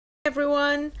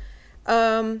Everyone.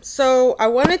 So I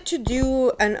wanted to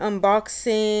do an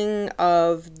unboxing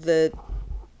of the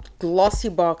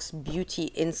GlossyBox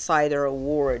Beauty Insider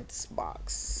Awards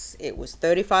box. It was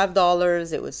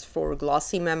 $35. It was for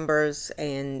Glossy members,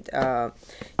 and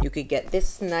you could get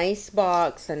this nice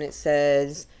box, and it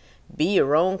says "Be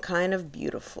your own kind of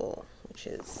beautiful," which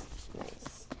is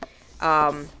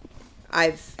nice.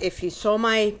 If you saw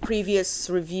my previous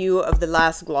review of the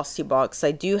last Glossy box,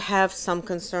 I do have some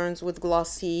concerns with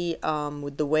Glossy,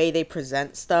 with the way they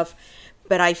present stuff.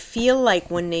 But I feel like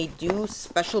when they do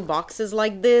special boxes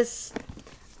like this,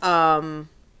 they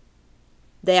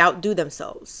outdo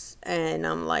themselves. And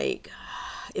I'm like,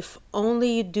 if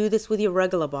only you do this with your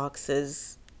regular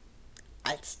boxes,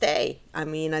 I'd stay. I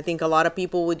mean, I think a lot of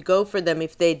people would go for them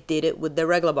if they did it with their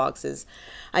regular boxes.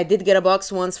 I did get a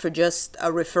box once for just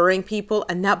referring people,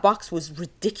 and that box was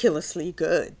ridiculously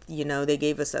good. You know, they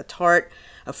gave us a Tarte,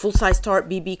 a full-size Tarte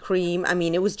BB Cream. I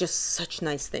mean, it was just such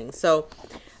nice things. So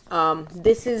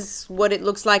this is what it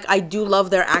looks like. I do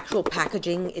love their actual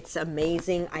packaging. It's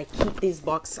amazing. I keep these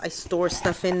boxes. I store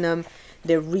stuff in them.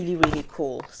 They're really, really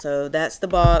cool. So that's the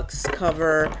box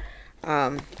cover.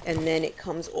 And then it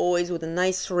comes always with a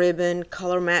nice ribbon,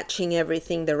 color matching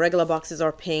everything. The regular boxes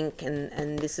are pink,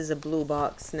 and this is a blue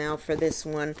box now for this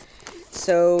one.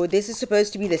 So this is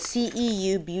supposed to be the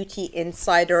CEW Beauty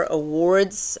Insider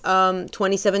Awards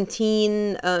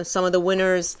 2017. Some of the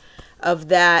winners of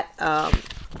that.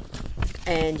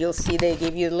 And you'll see they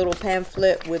give you a little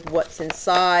pamphlet with what's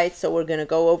inside. So we're going to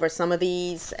go over some of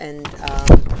these and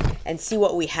see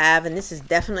what we have. And this is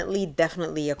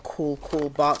definitely a cool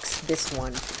box, this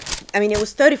one. I mean, it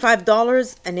was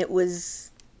 $35 and it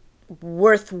was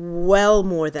worth well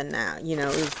more than that. You know,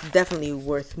 it was definitely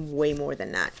worth way more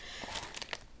than that.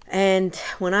 And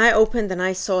when I opened and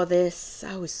I saw this,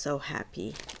 I was so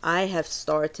happy. I have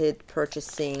started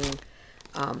purchasing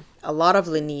a lot of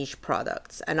Laneige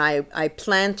products, and I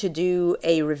plan to do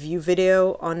a review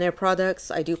video on their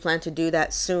products. I do plan to do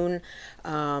that soon.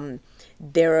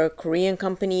 They're a Korean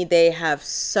company. They have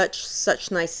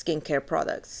such nice skincare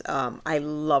products. I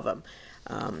love them.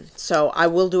 So I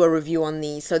will do a review on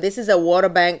these. So this is a water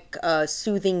bank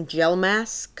soothing gel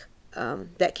mask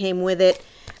that came with it.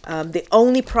 The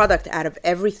only product out of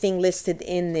everything listed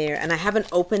in there, and I haven't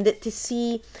opened it to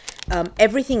see,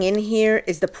 everything in here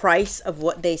is the price of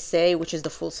what they say, which is the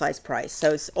full-size price.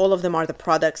 So all of them are the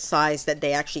product size that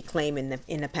they actually claim in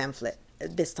the pamphlet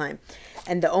this time.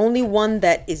 And the only one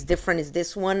that is different is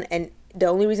this one. And the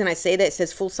only reason I say that, it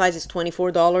says full size is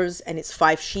 $24 and it's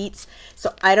 5 sheets.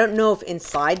 So I don't know if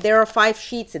inside there are 5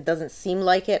 sheets. It doesn't seem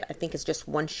like it. I think it's just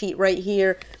 1 sheet right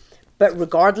here. But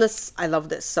regardless, I love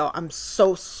this. So I'm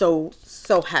so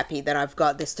happy that I've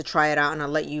got this to try it out, and I'll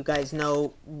let you guys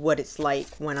know what it's like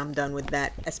when I'm done with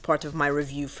that as part of my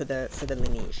review for the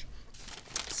Laneige.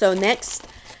 So next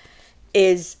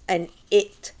is an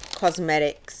IT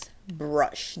Cosmetics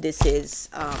brush. This is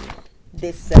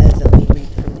this says, let me read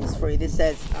from this for you. This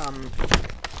says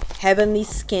Heavenly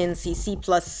Skin CC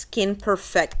Plus Skin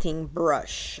Perfecting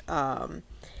Brush.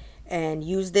 And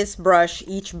use this brush.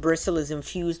 Each bristle is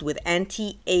infused with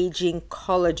anti-aging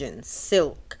collagen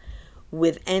silk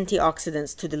with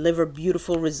antioxidants to deliver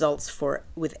beautiful results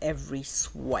with every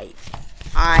swipe.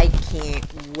 I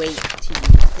can't wait to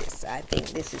use this. I think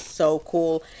this is so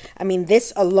cool. I mean,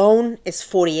 this alone is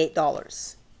 $48.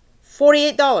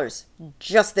 $48,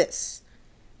 just this.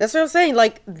 That's what I'm saying.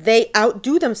 Like, they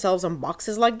outdo themselves on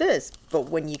boxes like this. But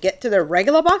when you get to their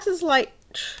regular boxes, like,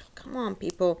 come on,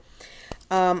 people.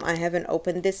 I haven't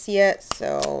opened this yet,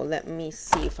 so let me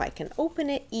see if I can open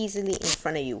it easily in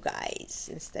front of you guys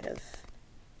instead of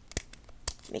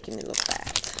making me look bad.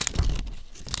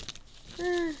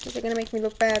 Is it gonna make me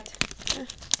look bad?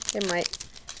 It might.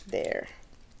 There.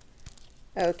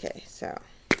 Okay, so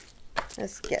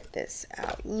let's get this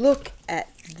out. Look at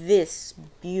this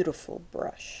beautiful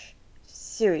brush.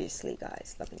 Seriously,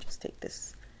 guys, let me just take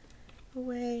this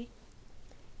away.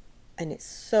 And it's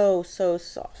so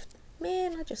soft.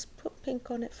 Man, I just put pink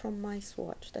on it from my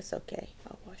swatch. That's okay.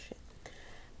 I'll wash it.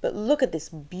 But look at this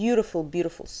beautiful.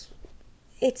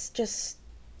 It's just,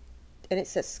 and it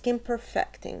says Skin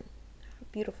Perfecting. How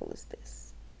beautiful is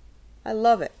this? I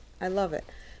love it. I love it.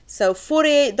 So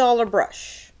 $48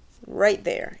 brush right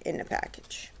there in the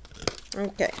package.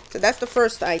 Okay, so that's the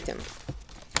first item.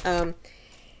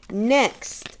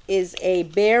 Next is a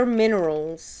Bare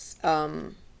Minerals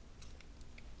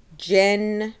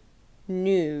Gen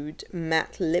Nude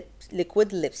Matte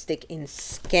Liquid Lipstick in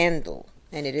Scandal,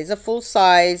 and it is a full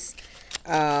size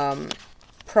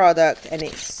product, and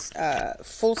its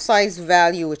full size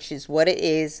value, which is what it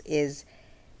is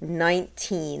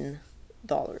 $19.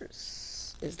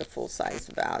 is the full size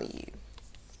value.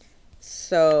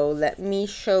 So let me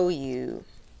show you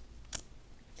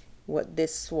what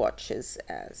this swatches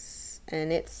as.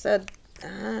 And it's a,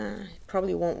 it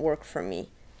probably won't work for me.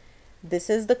 This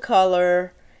is the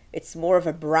color. It's more of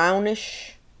a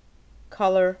brownish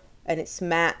color, and it's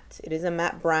matte. It is a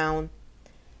matte brown.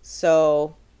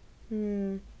 So,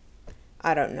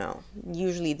 I don't know.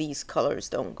 Usually these colors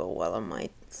don't go well on my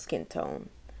skin tone.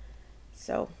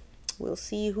 So, we'll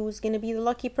see who's going to be the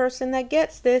lucky person that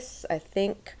gets this. I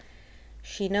think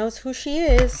she knows who she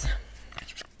is.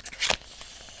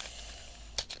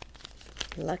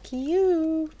 Lucky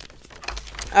you.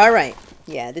 All right.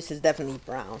 Yeah, this is definitely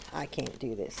brown. I can't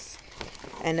do this.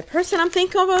 And the person I'm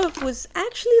thinking of was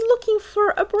actually looking for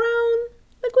a brown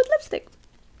liquid lipstick.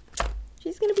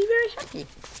 She's going to be very happy.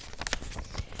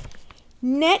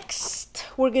 Next,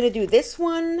 we're going to do this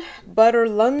one. Butter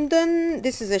London.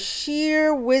 This is a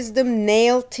Sheer Wisdom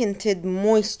Nail Tinted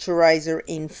Moisturizer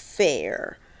in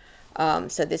Fair.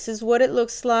 So this is what it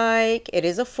looks like. It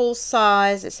is a full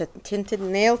size. It's a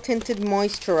nail tinted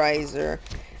moisturizer.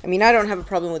 I mean, I don't have a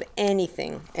problem with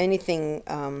anything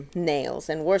nails.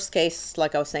 And worst case,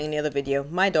 like I was saying in the other video,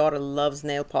 my daughter loves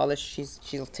nail polish.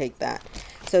 She'll take that.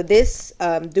 So this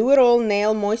do-it-all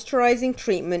nail moisturizing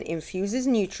treatment infuses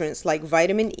nutrients like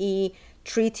vitamin E,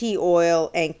 tree tea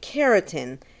oil, and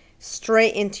keratin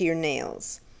straight into your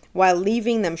nails while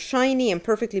leaving them shiny and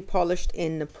perfectly polished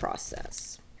in the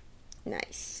process.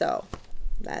 Nice. So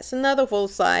that's another full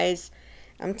size.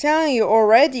 I'm telling you,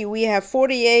 already we have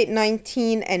 $48,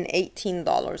 $19, and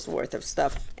 $18 worth of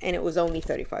stuff, and it was only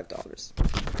 $35.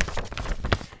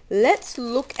 Let's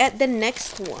look at the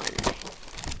next one.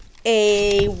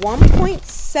 A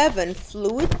 1.7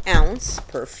 fluid ounce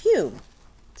perfume.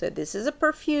 So this is a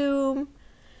perfume,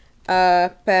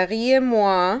 Paris et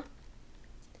Moi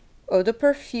Eau de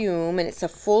Perfume, and it's a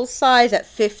full size at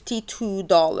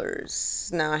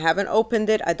 $52. Now, I haven't opened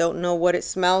it. I don't know what it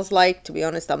smells like. To be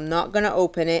honest, I'm not going to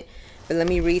open it. But let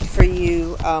me read for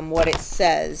you what it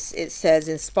says. It says,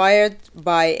 inspired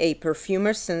by a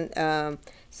perfumer's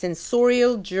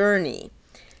sensorial journey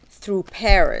through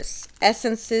Paris,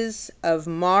 essences of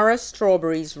Mara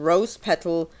strawberries, rose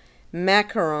petal,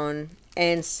 macaron,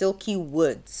 and silky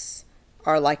woods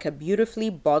are like a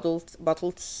beautifully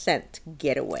bottled scent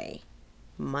getaway,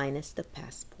 minus the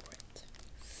passport.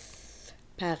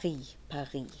 Paris.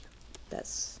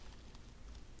 That's,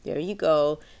 there you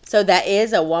go. So that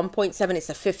is a 1.7. It's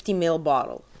a 50 ml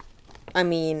bottle. I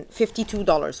mean,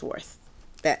 $52 worth.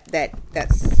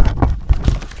 That's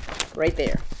right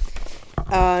there.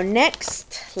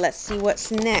 Next, let's see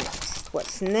what's next.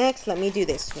 Let me do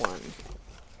this one.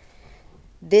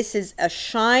 This is a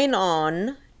Shine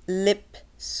On lip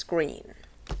screen,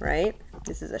 right?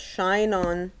 This is a Shine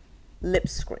On lip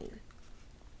screen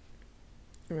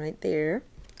right there,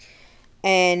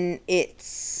 and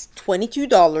it's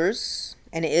 $22,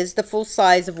 and it is the full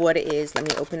size of what it is. Let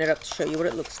me open it up to show you what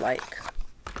it looks like.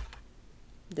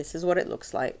 This is what it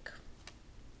looks like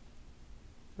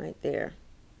right there.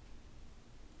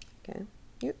 Okay,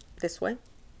 yep, this way.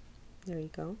 There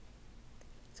you go.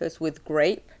 So it's with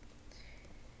grape.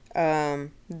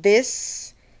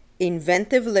 This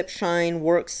inventive lip shine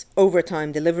works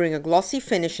overtime, delivering a glossy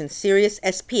finish and serious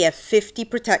SPF 50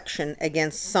 protection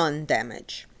against sun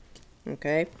damage.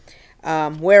 Okay,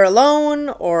 wear alone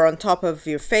or on top of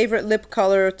your favorite lip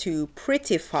color to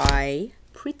prettify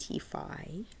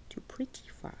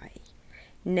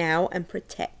now and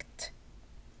protect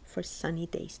for sunny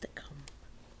days to come.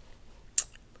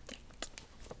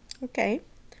 Okay,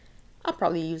 I'll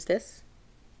probably use this.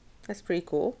 That's pretty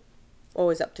cool.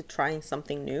 Always up to trying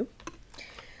something new.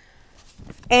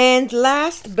 And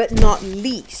last but not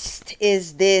least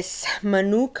is this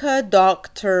Manuka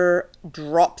Doctor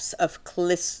Drops of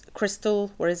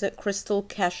Crystal, what is it? Crystal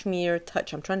Cashmere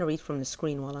Touch. I'm trying to read from the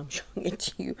screen while I'm showing it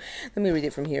to you. Let me read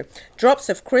it from here. Drops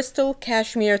of Crystal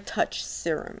Cashmere Touch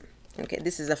Serum. Okay,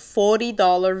 this is a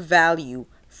 $40 value,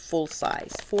 full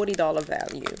size, $40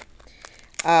 value.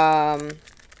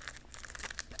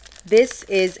 This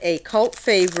is a cult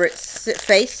favorite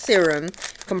face serum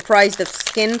comprised of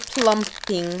skin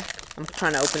plumping, I'm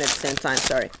trying to open it at the same time,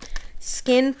 sorry.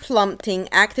 Skin plumping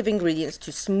active ingredients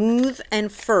to smooth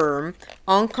and firm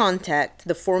on contact.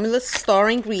 The formula's star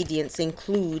ingredients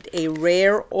include a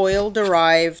rare oil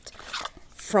derived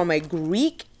from a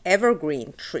Greek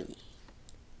evergreen tree.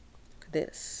 Look at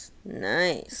this.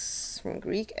 Nice. From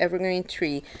Greek evergreen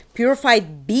tree.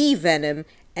 Purified bee venom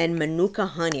and Manuka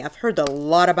honey. I've heard a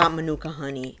lot about Manuka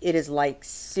honey. It is like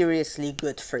seriously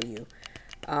good for you.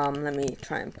 Let me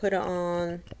try and put it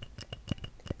on.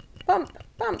 Pump.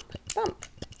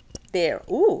 There.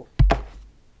 Ooh.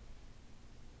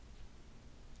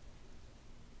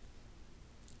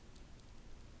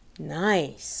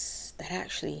 Nice. That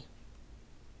actually,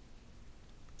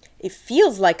 it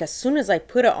feels like as soon as I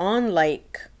put it on,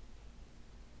 like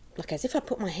as if I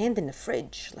put my hand in the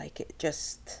fridge. Like it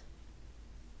just,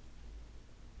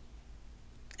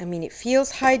 I mean, it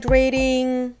feels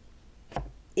hydrating.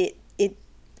 It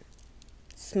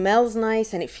smells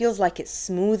nice, and it feels like it's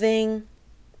smoothing.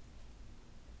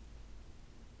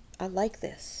 I like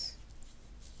this.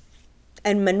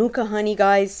 And Manuka honey,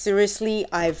 guys, seriously,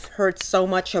 I've heard so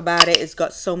much about it. It's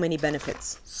got so many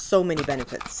benefits. So many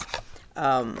benefits.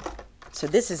 So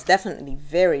this is definitely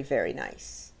very, very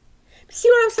nice. See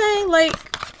what I'm saying? Like,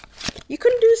 you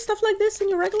couldn't do stuff like this in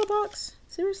your regular box?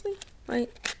 Seriously?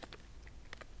 Like,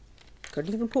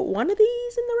 couldn't even put one of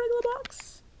these in the regular box?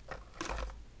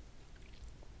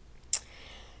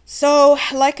 So,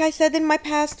 like I said in my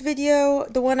past video,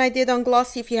 the one I did on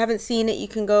Glossy, if you haven't seen it, you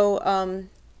can go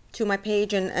to my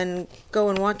page and go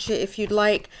and watch it if you'd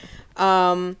like.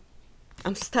 I'm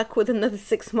stuck with another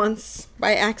 6 months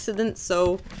by accident,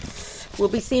 so we'll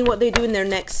be seeing what they do in their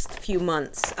next few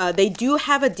months. They do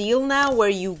have a deal now where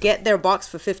you get their box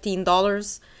for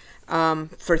 $15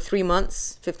 for 3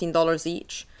 months, $15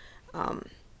 each.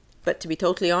 But to be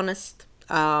totally honest,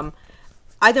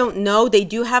 I don't know. They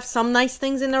do have some nice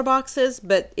things in their boxes,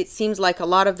 but it seems like a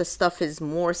lot of the stuff is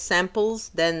more samples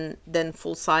than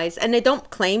full size. And they don't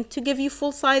claim to give you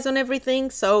full size on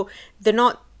everything, so they're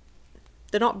not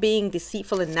being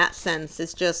deceitful in that sense.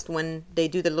 It's just when they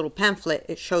do the little pamphlet,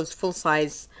 it shows full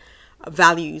size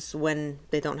values when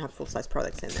they don't have full size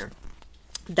products in there.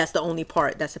 That's the only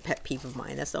part. That's a pet peeve of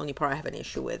mine. That's the only part I have an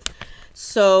issue with.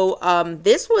 So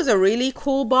this was a really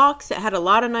cool box. It had a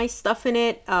lot of nice stuff in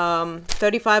it.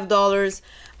 $35.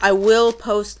 I will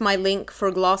post my link for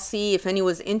Glossy if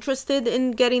anyone's interested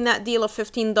in getting that deal of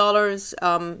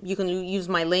 $15. You can use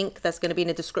my link. That's going to be in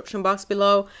the description box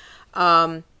below.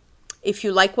 If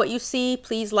you like what you see,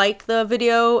 please like the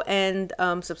video and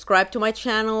subscribe to my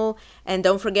channel. And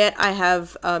don't forget, I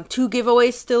have 2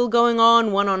 giveaways still going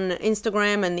on. One on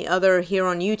Instagram and the other here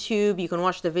on YouTube. You can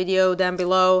watch the video down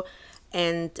below.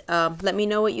 And let me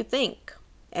know what you think.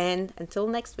 And until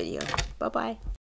next video, bye-bye.